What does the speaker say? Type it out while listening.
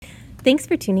Thanks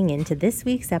for tuning in to this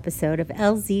week's episode of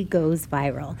LZ Goes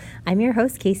Viral. I'm your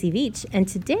host, Casey Veach, and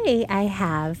today I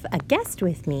have a guest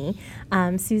with me,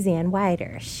 Suzanne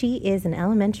Weider. She is an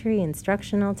elementary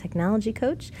instructional technology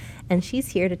coach, and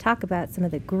she's here to talk about some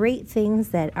of the great things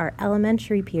that our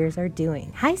elementary peers are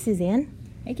doing. Hi, Suzanne.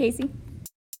 Hey, Casey.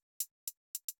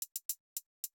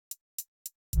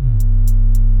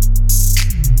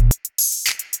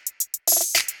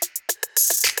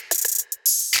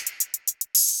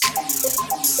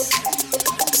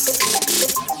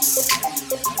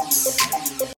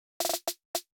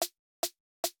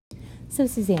 So,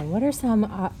 Suzanne, what are some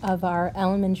of our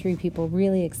elementary people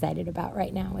really excited about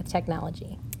right now with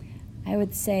technology? I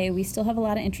would say we still have a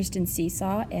lot of interest in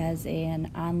Seesaw as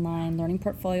an online learning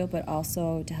portfolio, but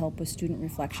also to help with student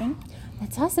reflection.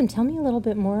 That's awesome. Tell me a little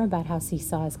bit more about how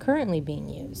Seesaw is currently being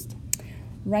used.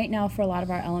 Right now, for a lot of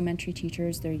our elementary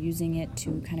teachers, they're using it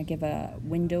to kind of give a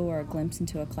window or a glimpse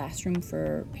into a classroom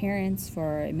for parents,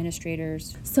 for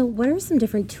administrators. So what are some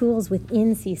different tools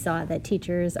within Seesaw that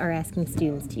teachers are asking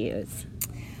students to use?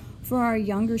 For our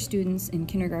younger students in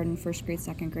kindergarten, first grade,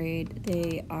 second grade,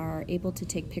 they are able to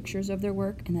take pictures of their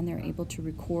work, and then they're able to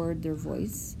record their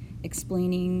voice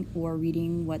explaining or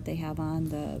reading what they have on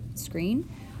the screen.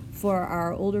 For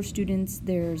our older students,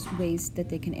 there's ways that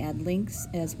they can add links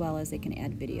as well as they can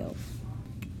add video.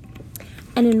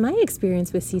 And in my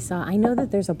experience with Seesaw, I know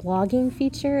that there's a blogging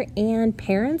feature and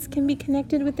parents can be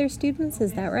connected with their students.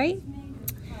 Is that right?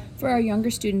 For our younger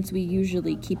students, we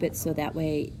usually keep it so that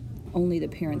way only the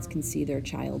parents can see their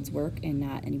child's work and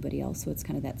not anybody else. So it's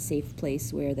kind of that safe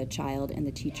place where the child and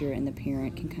the teacher and the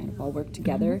parent can kind of all work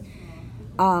together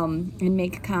and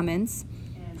make comments.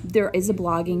 There is a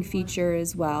blogging feature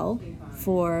as well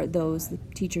for those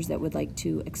teachers that would like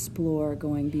to explore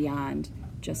going beyond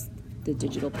just the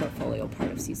digital portfolio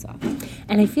part of Seesaw.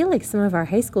 And I feel like some of our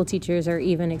high school teachers are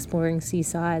even exploring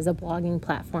Seesaw as a blogging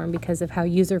platform because of how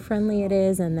user-friendly it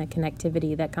is and the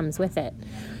connectivity that comes with it.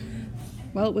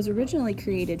 Well, it was originally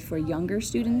created for younger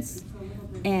students,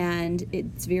 and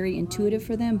it's very intuitive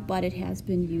for them, but it has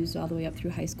been used all the way up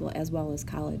through high school as well as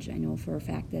college. I know for a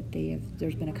fact that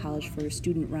there's been a college for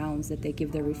student rounds that they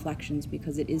give their reflections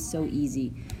because it is so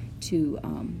easy to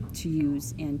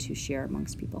use and to share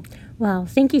amongst people. Well,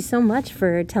 thank you so much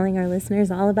for telling our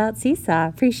listeners all about Seesaw.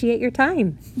 Appreciate your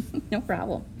time. No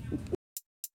problem.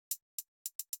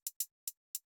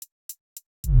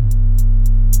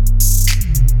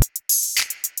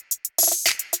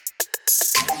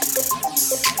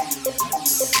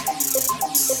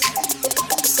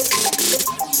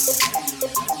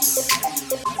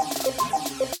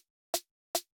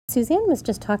 Suzanne was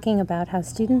just talking about how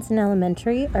students in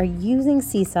elementary are using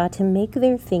Seesaw to make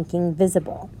their thinking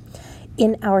visible.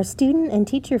 In our student and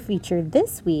teacher feature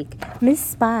this week, Ms.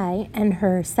 Spy and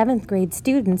her 7th grade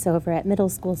students over at Middle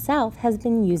School South has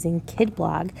been using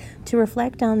KidBlog to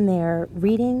reflect on their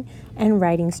reading and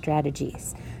writing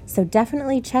strategies. So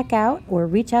definitely check out or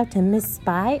reach out to Ms.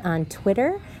 Spy on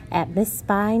Twitter at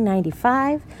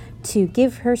MissSpy95 to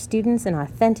give her students an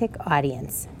authentic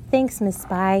audience. Thanks, Ms.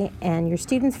 Spy, and your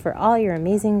students for all your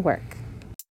amazing work.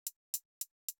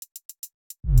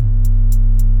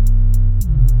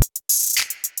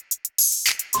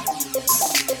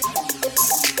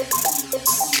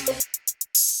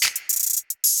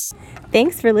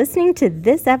 Thanks for listening to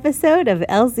this episode of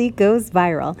LZ Goes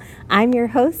Viral. I'm your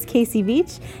host, Casey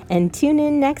Veach, and tune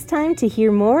in next time to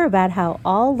hear more about how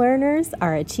all learners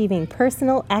are achieving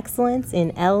personal excellence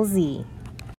in LZ.